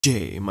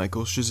J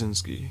Michael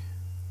Straczynski,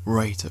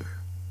 writer,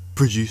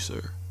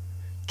 producer,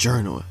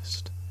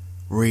 journalist,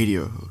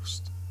 radio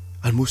host,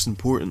 and most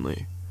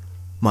importantly,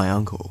 my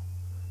uncle,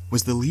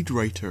 was the lead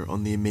writer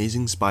on The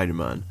Amazing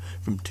Spider-Man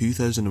from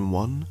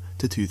 2001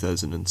 to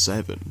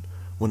 2007,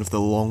 one of the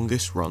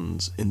longest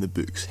runs in the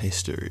book's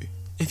history.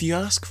 If you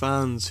ask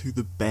fans who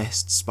the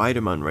best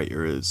Spider-Man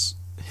writer is,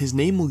 his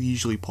name will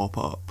usually pop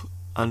up,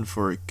 and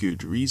for a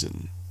good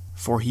reason.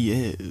 For he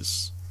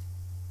is...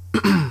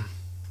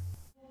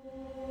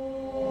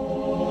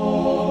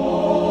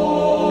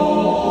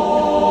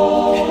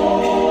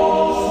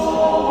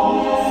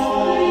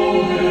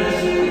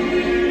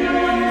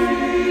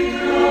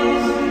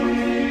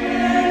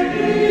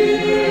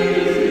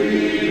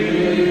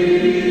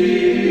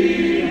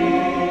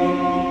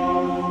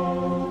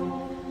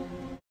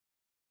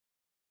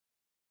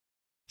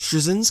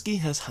 Straczynski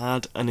has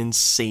had an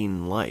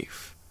insane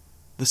life.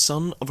 The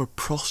son of a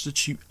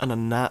prostitute and a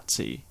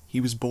Nazi, he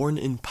was born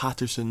in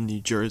Paterson,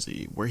 New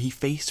Jersey, where he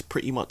faced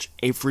pretty much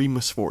every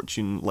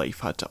misfortune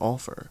life had to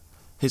offer.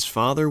 His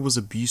father was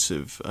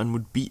abusive and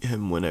would beat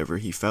him whenever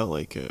he felt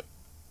like it.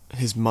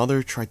 His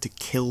mother tried to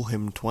kill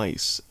him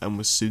twice and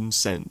was soon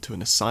sent to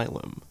an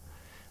asylum.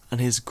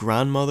 And his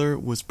grandmother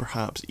was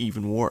perhaps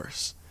even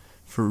worse,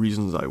 for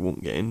reasons I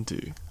won't get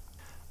into.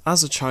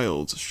 As a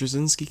child,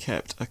 Straczynski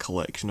kept a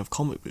collection of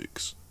comic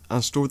books,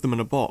 and stored them in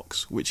a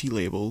box, which he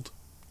labelled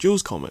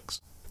Joe's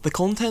Comics. The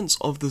contents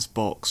of this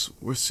box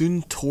were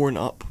soon torn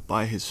up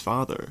by his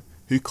father,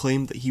 who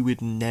claimed that he would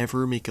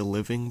never make a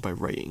living by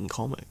writing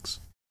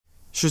comics.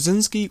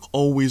 Straczynski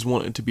always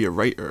wanted to be a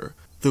writer,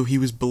 though he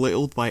was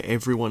belittled by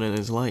everyone in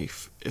his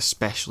life,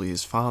 especially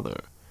his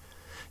father.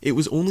 It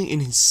was only in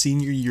his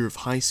senior year of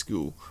high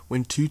school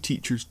when two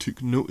teachers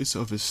took notice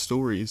of his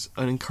stories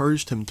and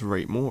encouraged him to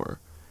write more.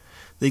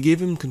 They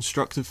gave him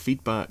constructive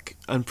feedback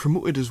and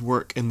promoted his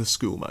work in the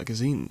school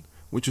magazine,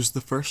 which was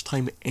the first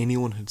time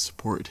anyone had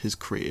supported his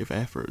creative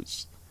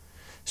efforts.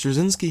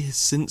 Straczynski has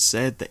since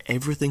said that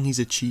everything he's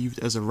achieved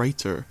as a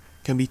writer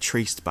can be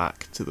traced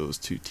back to those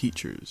two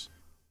teachers.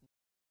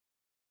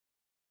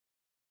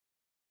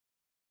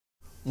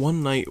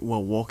 One night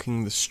while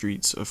walking the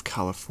streets of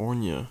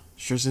California,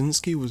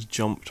 Straczynski was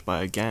jumped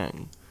by a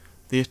gang.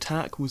 The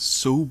attack was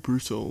so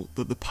brutal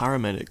that the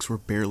paramedics were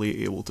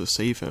barely able to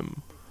save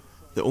him,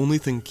 the only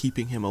thing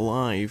keeping him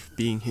alive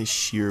being his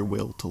sheer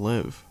will to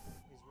live.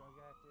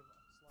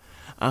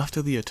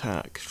 After the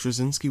attack,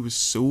 Straczynski was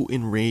so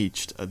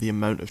enraged at the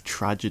amount of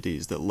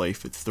tragedies that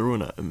life had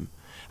thrown at him,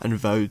 and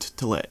vowed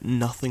to let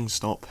nothing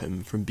stop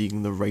him from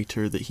being the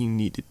writer that he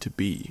needed to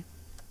be.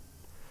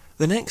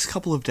 The next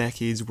couple of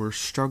decades were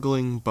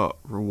struggling but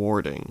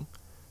rewarding.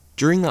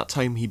 During that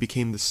time he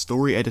became the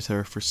story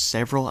editor for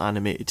several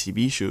animated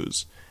TV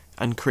shows,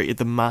 and created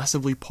the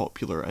massively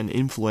popular and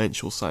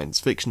influential science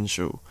fiction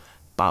show,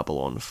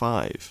 Babylon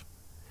 5.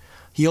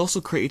 He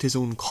also created his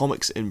own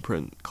comics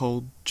imprint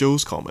called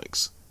Joe's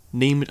Comics,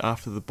 named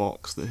after the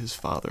box that his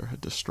father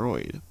had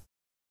destroyed.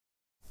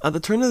 At the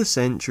turn of the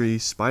century,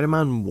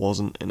 Spider-Man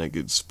wasn't in a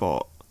good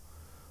spot.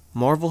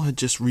 Marvel had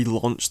just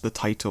relaunched the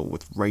title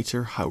with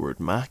writer Howard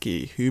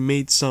Mackey, who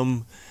made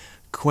some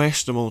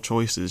questionable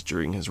choices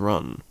during his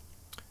run.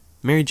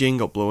 Mary Jane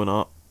got blown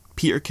up,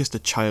 Peter kissed a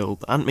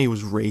child, Aunt May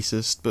was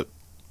racist, but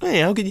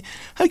hey, how could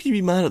you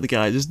be mad at the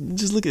guy? Just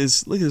look at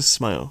his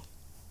smile.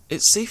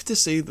 It's safe to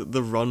say that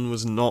the run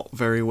was not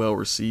very well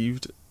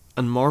received,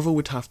 and Marvel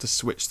would have to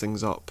switch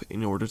things up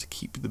in order to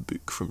keep the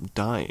book from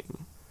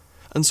dying.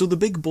 And so the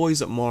big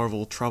boys at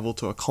Marvel travelled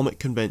to a comic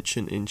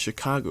convention in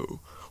Chicago,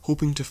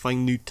 hoping to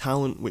find new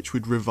talent which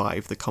would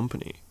revive the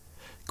company.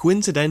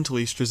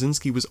 Coincidentally,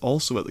 Straczynski was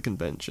also at the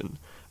convention,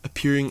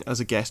 appearing as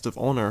a guest of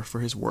honour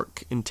for his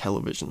work in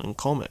television and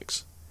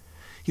comics.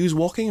 He was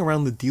walking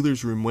around the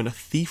dealer's room when a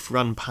thief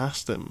ran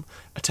past him,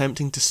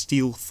 attempting to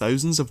steal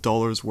thousands of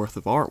dollars worth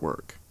of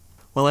artwork.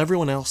 While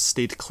everyone else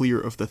stayed clear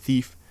of the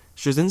thief,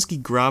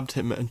 Straczynski grabbed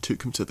him and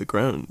took him to the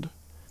ground.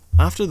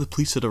 After the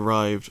police had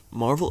arrived,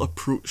 Marvel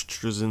approached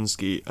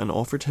Straczynski and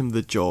offered him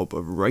the job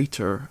of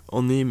writer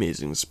on The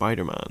Amazing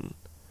Spider-Man.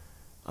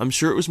 I'm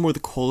sure it was more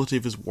the quality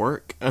of his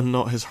work and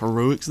not his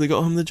heroics that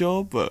got him the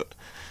job, but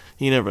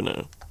you never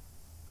know.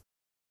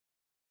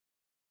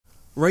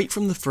 Right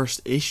from the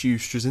first issue,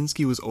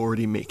 Straczynski was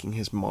already making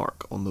his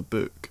mark on the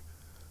book.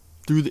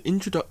 Through the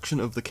introduction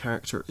of the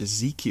character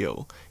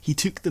Ezekiel, he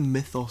took the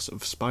mythos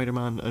of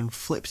Spider-Man and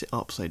flipped it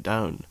upside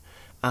down,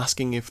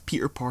 asking if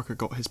Peter Parker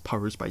got his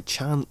powers by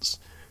chance,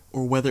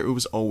 or whether it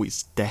was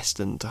always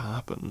destined to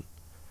happen.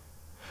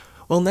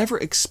 While never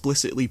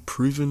explicitly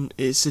proven,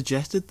 it is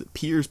suggested that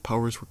Peter's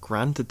powers were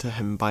granted to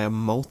him by a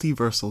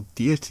multiversal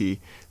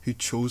deity who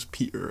chose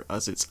Peter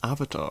as its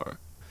avatar.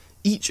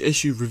 Each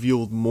issue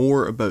revealed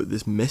more about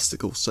this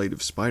mystical side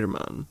of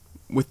Spider-Man,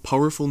 with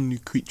powerful new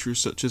creatures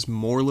such as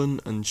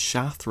Morlun and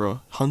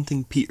Shathra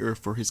hunting Peter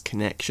for his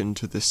connection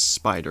to this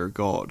spider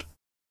god.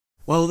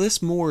 While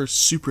this more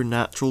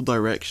supernatural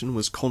direction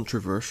was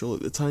controversial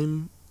at the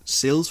time,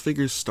 sales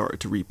figures started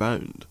to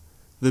rebound.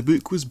 The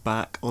book was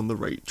back on the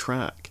right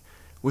track,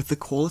 with the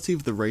quality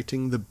of the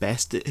writing the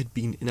best it had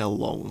been in a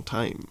long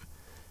time.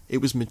 It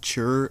was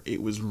mature,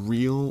 it was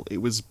real, it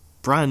was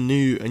brand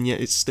new, and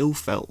yet it still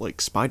felt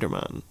like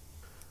Spider-Man.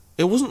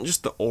 It wasn't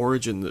just the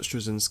origin that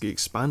Straczynski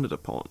expanded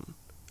upon.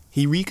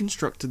 He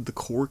reconstructed the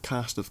core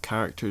cast of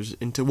characters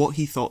into what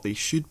he thought they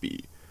should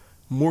be,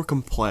 more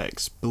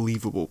complex,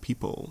 believable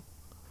people.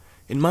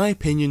 In my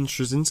opinion,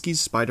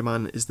 Straczynski's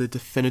Spider-Man is the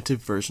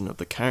definitive version of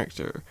the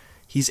character.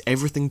 He's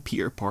everything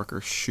Peter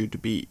Parker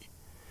should be.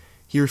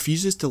 He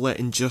refuses to let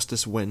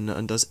injustice win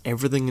and does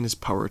everything in his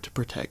power to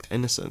protect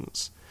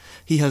innocence.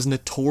 He has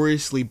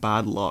notoriously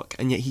bad luck,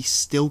 and yet he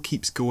still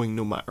keeps going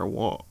no matter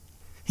what.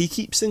 He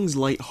keeps things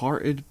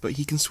light-hearted, but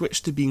he can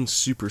switch to being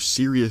super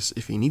serious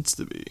if he needs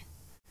to be.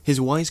 His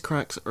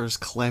wisecracks are as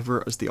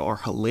clever as they are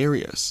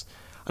hilarious,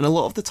 and a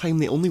lot of the time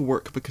they only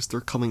work because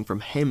they're coming from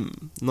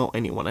him, not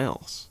anyone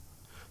else.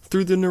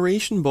 Through the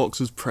narration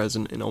boxes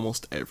present in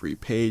almost every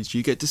page,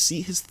 you get to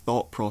see his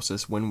thought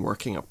process when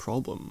working a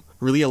problem,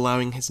 really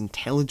allowing his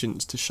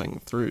intelligence to shine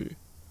through.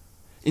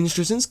 In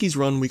Straczynski's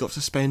run, we got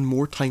to spend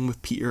more time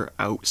with Peter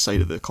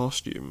outside of the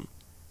costume.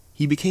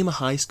 He became a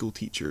high school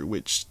teacher,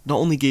 which not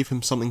only gave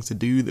him something to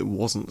do that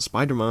wasn't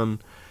Spider-Man,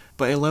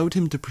 but it allowed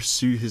him to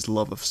pursue his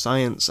love of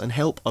science and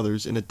help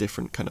others in a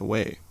different kind of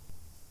way.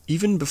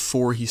 Even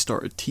before he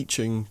started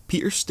teaching,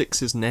 Peter sticks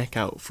his neck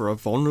out for a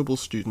vulnerable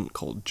student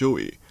called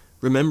Joey,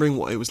 remembering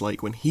what it was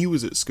like when he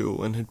was at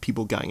school and had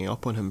people ganging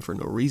up on him for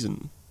no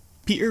reason.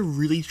 Peter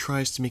really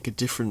tries to make a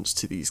difference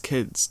to these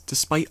kids,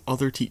 despite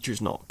other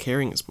teachers not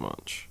caring as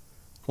much.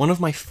 One of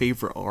my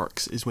favourite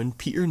arcs is when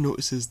Peter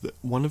notices that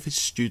one of his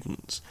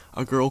students,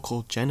 a girl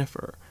called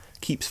Jennifer,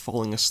 keeps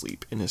falling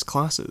asleep in his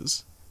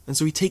classes, and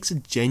so he takes a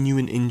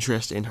genuine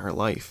interest in her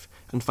life,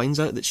 and finds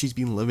out that she's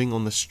been living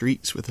on the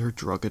streets with her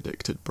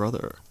drug-addicted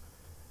brother.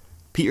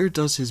 Peter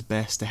does his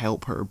best to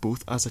help her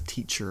both as a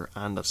teacher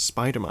and as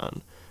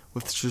Spider-Man,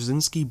 with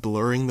Straczynski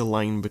blurring the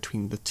line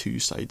between the two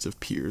sides of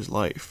Peter's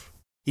life.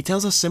 He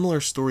tells a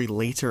similar story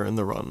later in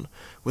the run,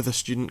 with a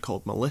student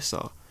called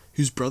Melissa,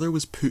 whose brother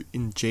was put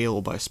in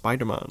jail by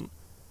Spider-Man.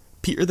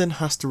 Peter then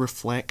has to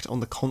reflect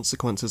on the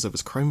consequences of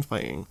his crime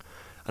fighting,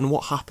 and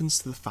what happens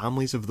to the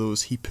families of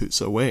those he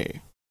puts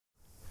away.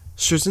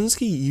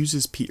 Straczynski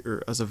uses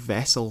Peter as a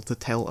vessel to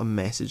tell a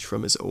message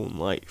from his own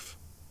life.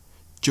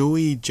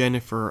 Joey,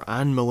 Jennifer,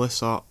 and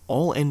Melissa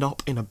all end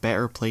up in a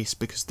better place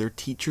because their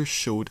teachers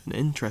showed an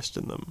interest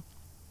in them,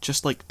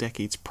 just like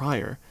decades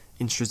prior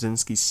in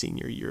Straczynski's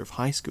senior year of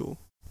high school.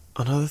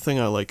 Another thing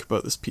I like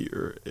about this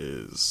Peter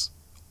is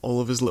all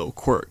of his little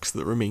quirks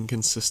that remain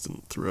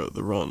consistent throughout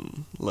the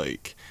run.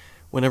 Like,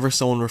 whenever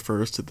someone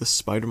refers to the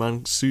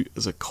Spider-Man suit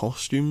as a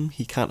costume,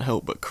 he can't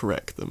help but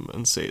correct them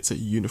and say it's a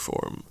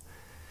uniform.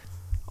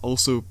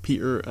 Also,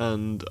 Peter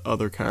and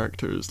other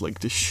characters like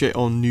to shit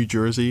on New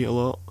Jersey a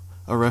lot,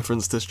 a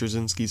reference to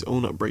Straczynski's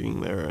own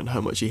upbringing there and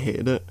how much he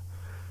hated it.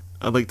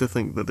 I'd like to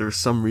think that there's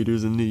some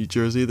readers in New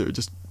Jersey that are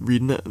just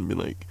reading it and being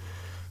like,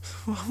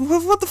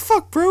 what the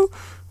fuck, bro?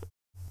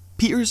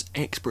 Peter's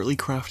expertly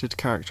crafted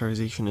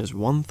characterization is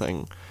one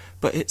thing,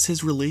 but it's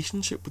his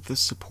relationship with the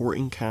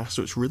supporting cast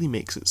which really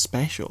makes it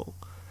special.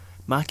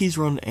 Mackie's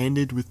run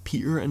ended with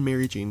Peter and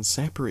Mary Jane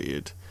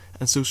separated,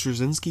 and so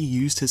Straczynski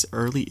used his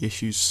early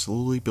issues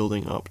slowly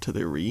building up to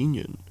their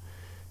reunion.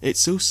 It's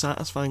so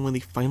satisfying when they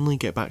finally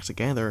get back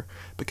together,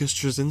 because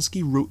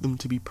Straczynski wrote them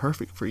to be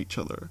perfect for each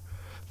other.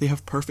 They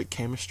have perfect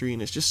chemistry,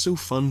 and it's just so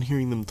fun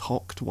hearing them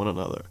talk to one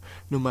another,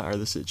 no matter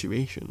the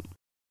situation.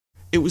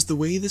 It was the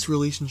way this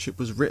relationship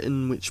was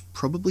written which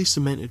probably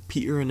cemented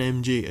Peter and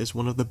MJ as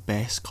one of the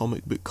best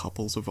comic book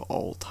couples of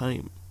all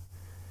time.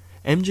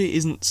 MJ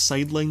isn't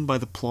sidelined by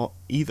the plot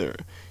either.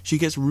 She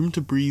gets room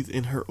to breathe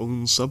in her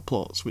own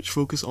subplots, which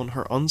focus on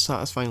her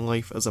unsatisfying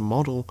life as a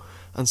model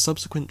and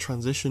subsequent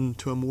transition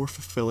to a more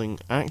fulfilling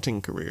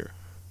acting career.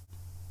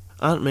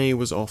 Aunt May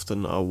was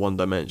often a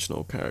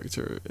one-dimensional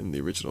character in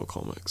the original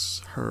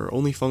comics. Her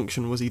only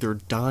function was either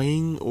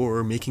dying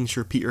or making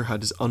sure Peter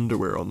had his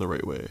underwear on the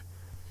right way.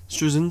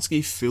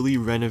 Straczynski fully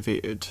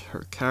renovated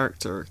her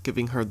character,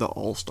 giving her the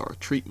all-star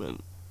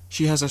treatment.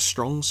 She has a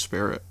strong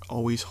spirit,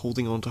 always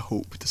holding on to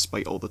hope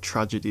despite all the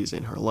tragedies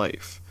in her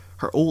life.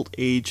 Her old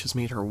age has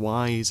made her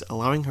wise,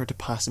 allowing her to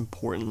pass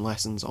important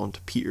lessons on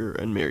to Peter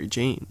and Mary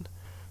Jane.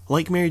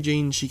 Like Mary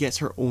Jane, she gets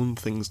her own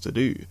things to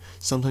do,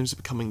 sometimes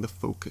becoming the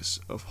focus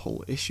of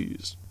whole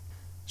issues.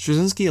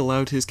 Straczynski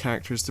allowed his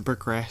characters to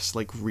progress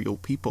like real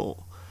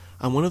people,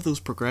 and one of those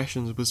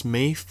progressions was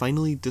May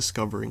finally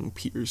discovering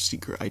Peter's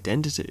secret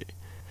identity.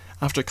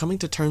 After coming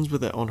to terms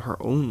with it on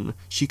her own,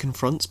 she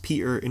confronts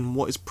Peter in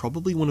what is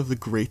probably one of the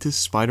greatest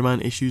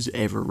Spider-Man issues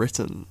ever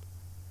written.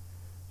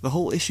 The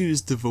whole issue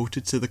is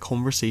devoted to the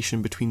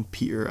conversation between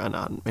Peter and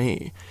Aunt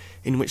May,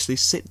 in which they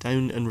sit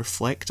down and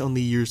reflect on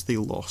the years they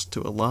lost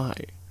to a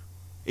lie.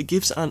 It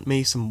gives Aunt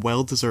May some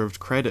well-deserved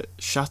credit,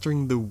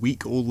 shattering the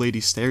weak old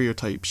lady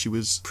stereotype she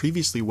was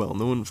previously well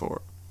known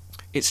for.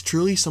 It's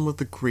truly some of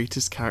the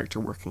greatest character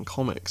work in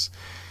comics,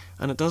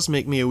 and it does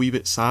make me a wee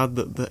bit sad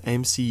that the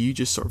MCU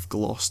just sort of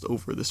glossed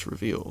over this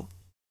reveal.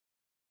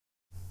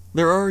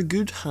 There are a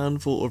good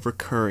handful of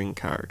recurring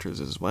characters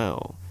as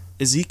well.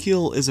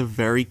 Ezekiel is a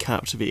very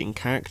captivating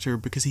character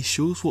because he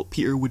shows what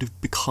Peter would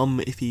have become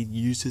if he had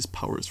used his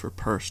powers for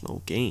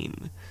personal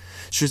gain.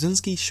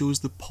 Straczynski shows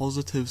the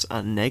positives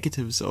and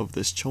negatives of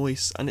this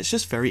choice, and it's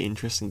just very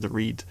interesting to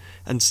read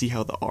and see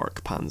how the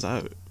arc pans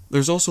out.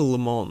 There's also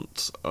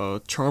Lamont, a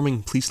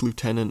charming police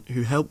lieutenant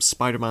who helps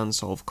Spider-Man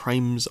solve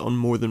crimes on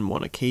more than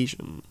one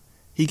occasion.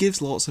 He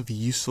gives lots of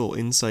useful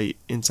insight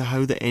into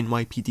how the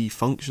NYPD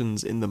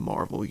functions in the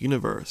Marvel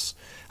universe,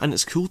 and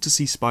it's cool to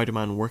see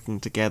Spider-Man working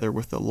together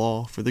with the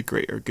law for the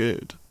greater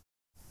good.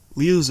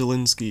 Leo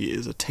Zielinski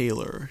is a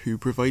tailor who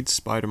provides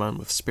Spider-Man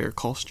with spare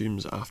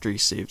costumes after he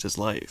saved his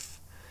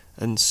life,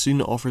 and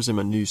soon offers him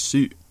a new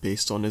suit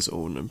based on his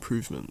own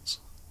improvements.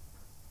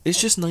 It's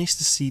just nice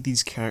to see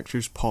these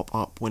characters pop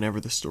up whenever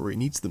the story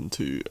needs them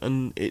to,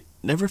 and it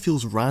never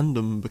feels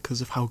random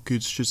because of how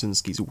good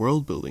Straczynski's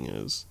world building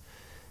is.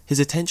 His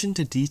attention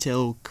to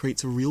detail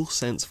creates a real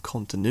sense of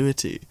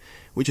continuity,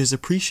 which is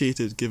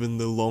appreciated given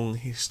the long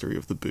history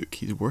of the book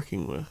he's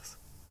working with.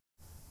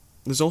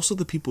 There's also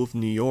the people of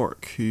New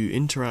York who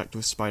interact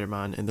with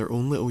Spider-Man in their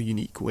own little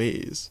unique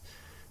ways,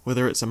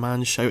 whether it's a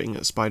man shouting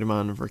at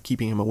Spider-Man for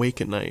keeping him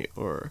awake at night,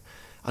 or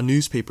a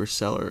newspaper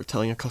seller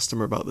telling a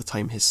customer about the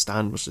time his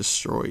stand was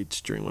destroyed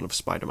during one of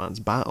Spider-Man's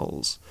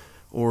battles,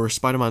 or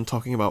Spider-Man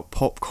talking about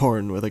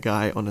popcorn with a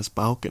guy on his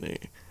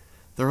balcony.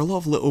 There are a lot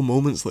of little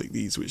moments like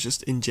these which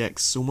just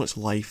inject so much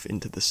life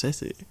into the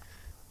city.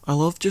 I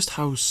love just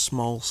how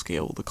small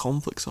scale the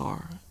conflicts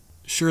are.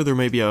 Sure, there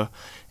may be a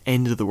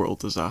end of the world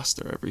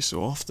disaster every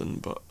so often,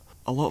 but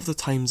a lot of the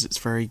times it's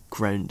very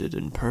grounded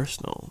and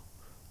personal.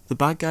 The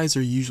bad guys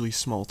are usually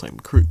small-time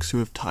crooks who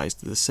have ties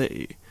to the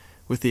city,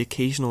 with the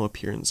occasional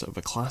appearance of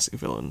a classic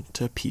villain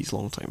to appease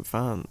long-time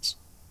fans.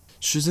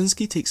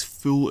 Straczynski takes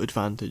full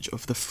advantage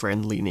of the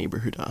friendly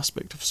neighbourhood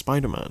aspect of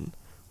Spider-Man,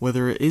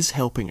 whether it is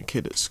helping a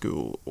kid at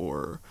school,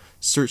 or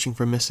searching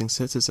for missing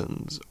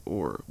citizens,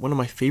 or one of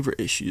my favourite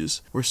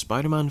issues, where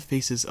Spider-Man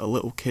faces a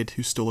little kid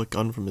who stole a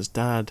gun from his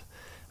dad,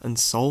 and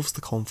solves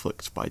the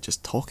conflict by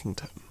just talking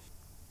to him.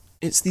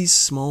 It's these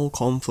small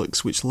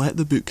conflicts which let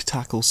the book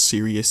tackle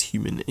serious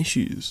human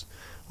issues,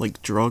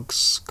 like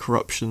drugs,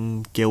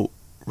 corruption, guilt,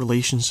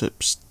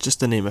 relationships, just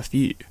to name a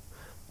few.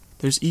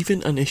 There's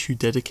even an issue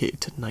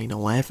dedicated to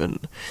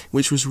 9/11,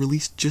 which was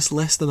released just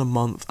less than a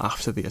month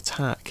after the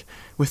attack,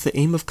 with the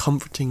aim of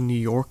comforting New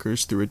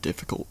Yorkers through a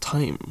difficult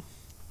time.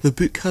 The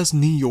book has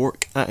New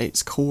York at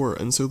its core,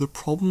 and so the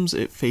problems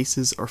it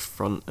faces are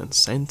front and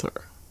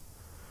centre.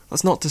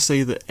 That's not to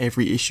say that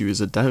every issue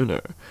is a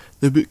downer.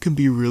 The book can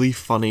be really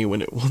funny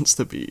when it wants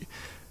to be,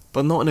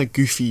 but not in a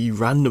goofy,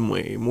 random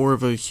way, more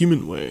of a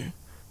human way.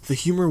 The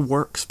humour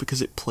works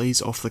because it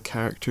plays off the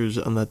characters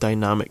and the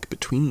dynamic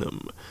between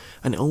them,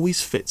 and it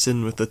always fits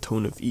in with the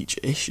tone of each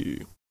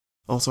issue.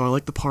 Also, I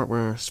like the part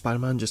where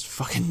Spider-Man just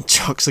fucking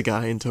chucks a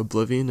guy into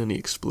oblivion and he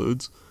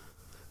explodes.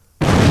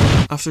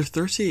 After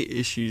 38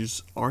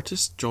 issues,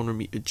 artist John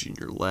Romita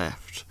Jr.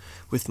 left,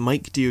 with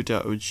Mike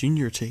Deodato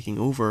Jr. taking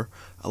over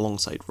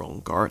alongside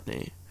Ron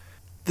Gartney.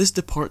 This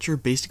departure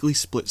basically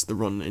splits the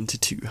run into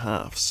two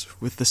halves,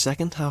 with the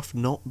second half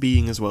not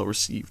being as well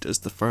received as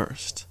the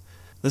first.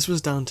 This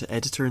was down to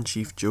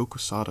editor-in-chief Joe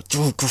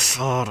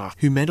Quesada,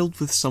 who meddled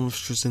with some of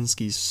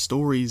Straczynski's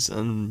stories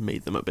and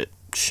made them a bit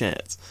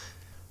shit.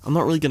 I'm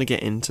not really going to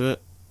get into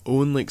it.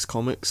 Owen Likes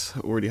Comics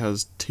already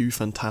has 2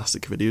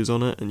 fantastic videos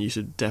on it, and you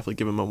should definitely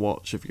give him a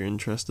watch if you're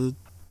interested.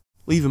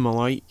 Leave him a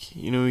like,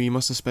 he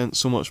must have spent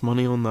so much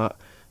money on that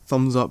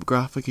thumbs up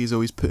graphic he's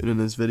always putting in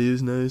his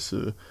videos now,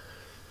 so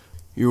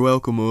you're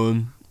welcome,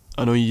 Owen.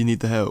 I know you need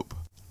the help.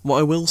 What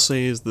I will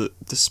say is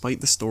that despite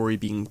the story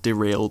being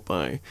derailed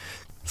by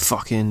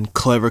fucking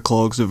clever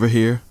clogs over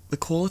here, the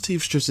quality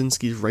of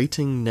Straczynski's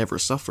writing never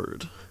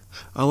suffered.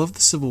 I love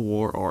the Civil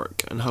War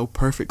arc and how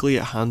perfectly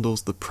it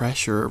handles the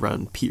pressure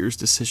around Peter's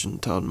decision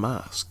to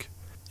unmask.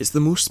 It's the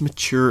most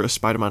mature a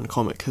Spider-Man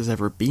comic has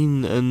ever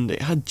been, and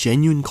it had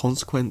genuine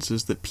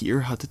consequences that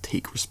Peter had to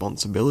take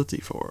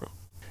responsibility for.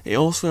 It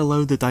also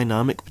allowed the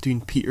dynamic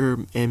between Peter,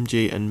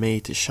 MJ and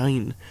May to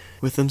shine,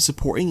 with them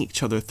supporting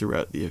each other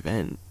throughout the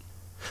event.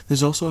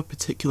 There's also a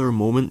particular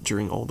moment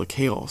during all the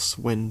chaos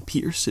when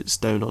Peter sits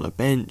down on a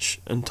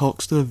bench and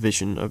talks to a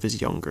vision of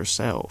his younger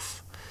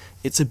self.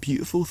 It's a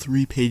beautiful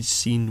 3-page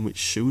scene which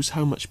shows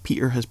how much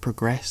Peter has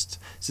progressed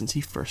since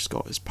he first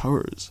got his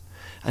powers,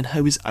 and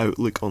how his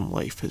outlook on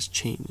life has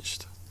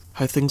changed.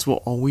 How things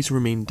will always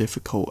remain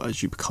difficult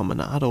as you become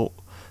an adult,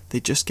 they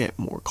just get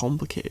more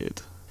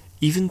complicated.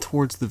 Even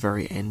towards the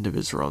very end of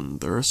his run,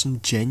 there are some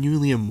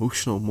genuinely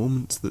emotional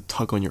moments that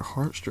tug on your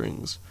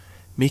heartstrings,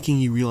 making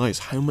you realise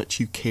how much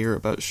you care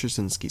about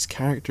Straczynski's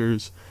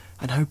characters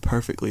and how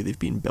perfectly they've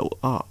been built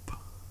up.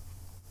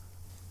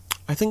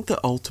 I think that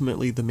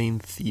ultimately the main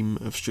theme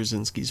of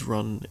Straczynski's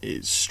run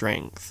is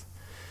strength.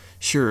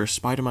 Sure,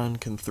 Spider-Man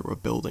can throw a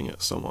building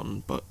at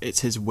someone, but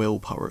it's his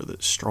willpower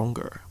that's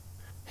stronger.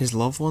 His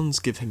loved ones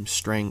give him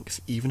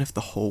strength even if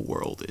the whole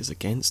world is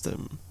against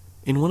him.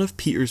 In one of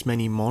Peter's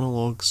many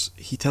monologues,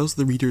 he tells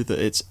the reader that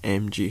it's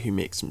MJ who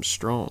makes him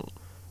strong.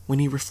 When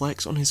he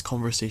reflects on his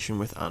conversation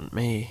with Aunt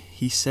May,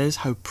 he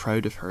says how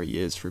proud of her he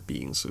is for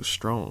being so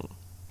strong.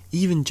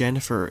 Even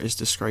Jennifer is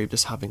described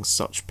as having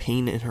such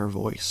pain in her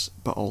voice,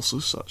 but also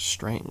such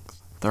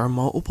strength. There are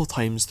multiple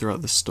times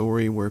throughout the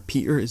story where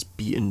Peter is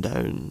beaten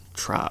down,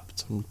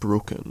 trapped, and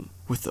broken,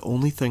 with the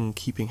only thing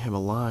keeping him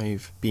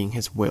alive being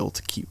his will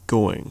to keep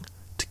going,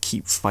 to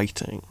keep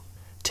fighting,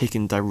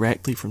 taken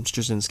directly from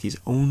Straczynski's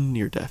own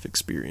near-death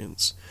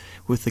experience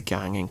with the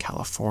gang in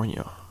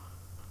California.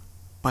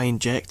 By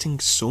injecting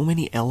so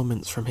many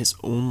elements from his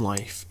own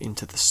life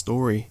into the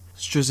story,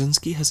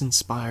 Straczynski has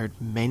inspired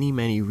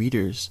many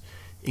readers,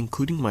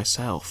 including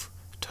myself,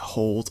 to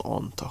hold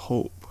on to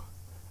hope.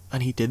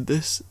 And he did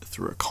this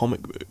through a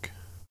comic book.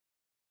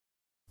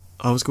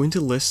 I was going to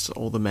list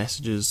all the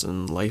messages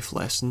and life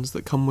lessons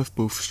that come with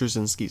both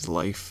Straczynski's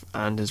life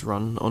and his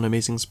run on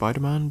Amazing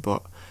Spider-Man,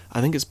 but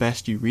I think it's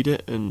best you read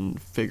it and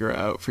figure it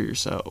out for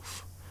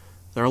yourself.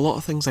 There are a lot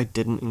of things I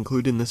didn't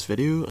include in this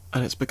video,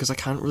 and it's because I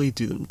can't really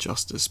do them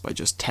justice by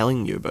just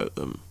telling you about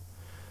them.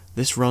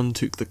 This run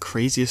took the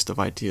craziest of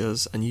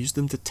ideas and used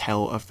them to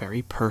tell a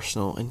very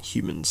personal and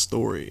human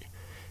story.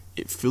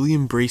 It fully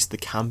embraced the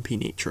campy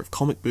nature of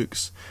comic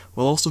books,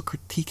 while also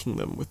critiquing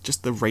them with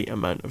just the right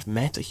amount of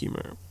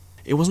meta-humour.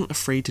 It wasn't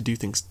afraid to do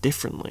things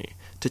differently,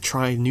 to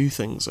try new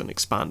things and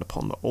expand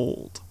upon the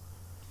old.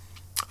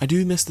 I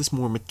do miss this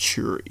more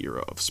mature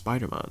era of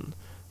Spider-Man.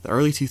 The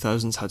early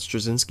 2000s had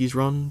Straczynski's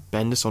run,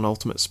 Bendis on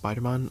Ultimate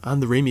Spider-Man,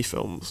 and the Raimi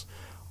films,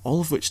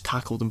 all of which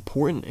tackled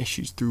important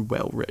issues through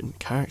well-written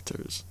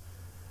characters.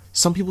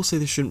 Some people say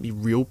there shouldn't be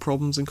real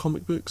problems in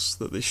comic books,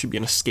 that they should be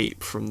an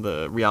escape from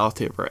the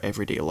reality of our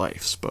everyday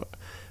lives, but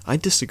I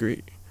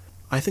disagree.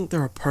 I think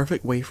they're a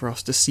perfect way for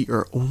us to see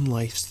our own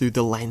lives through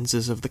the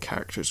lenses of the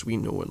characters we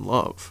know and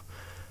love,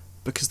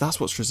 because that's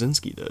what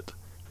Straczynski did.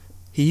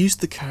 He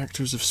used the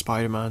characters of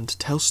Spider-Man to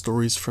tell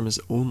stories from his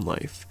own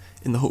life,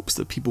 in the hopes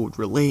that people would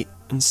relate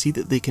and see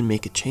that they can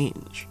make a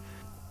change.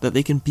 That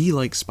they can be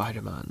like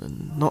Spider-Man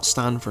and not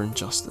stand for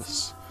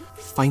injustice.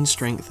 Find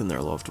strength in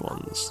their loved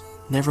ones.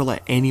 Never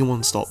let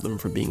anyone stop them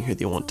from being who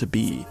they want to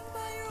be.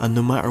 And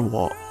no matter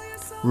what,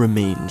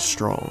 remain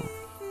strong.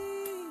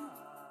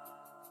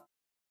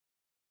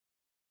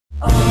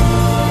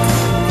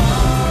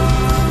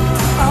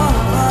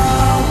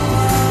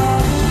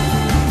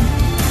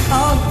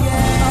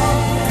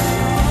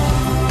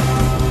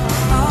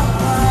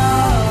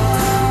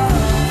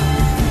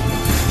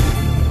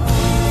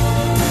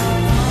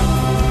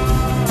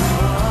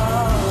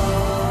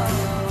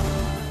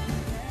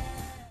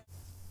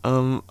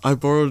 I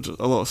borrowed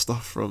a lot of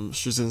stuff from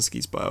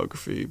Straczynski's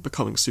biography,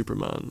 Becoming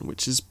Superman,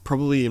 which is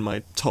probably in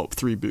my top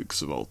 3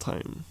 books of all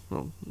time.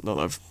 Well, not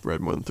that I've read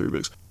more than 3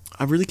 books.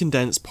 I've really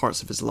condensed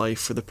parts of his life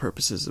for the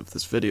purposes of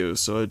this video,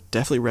 so I'd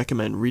definitely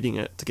recommend reading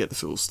it to get the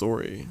full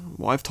story.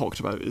 What I've talked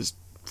about is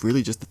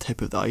really just the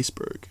tip of the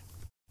iceberg.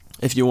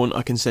 If you want,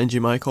 I can send you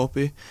my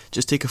copy.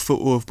 Just take a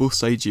photo of both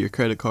sides of your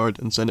credit card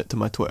and send it to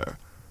my Twitter.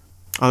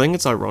 I think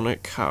it's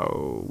ironic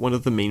how one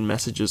of the main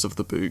messages of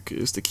the book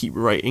is to keep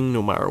writing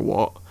no matter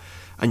what,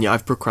 and yet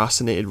I've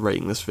procrastinated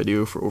writing this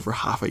video for over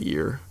half a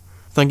year.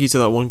 Thank you to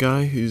that one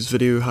guy whose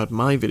video had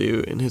my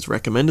video in his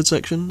recommended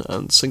section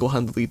and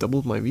single-handedly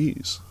doubled my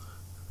views.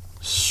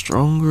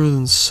 Stronger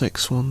than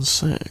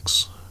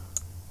 616.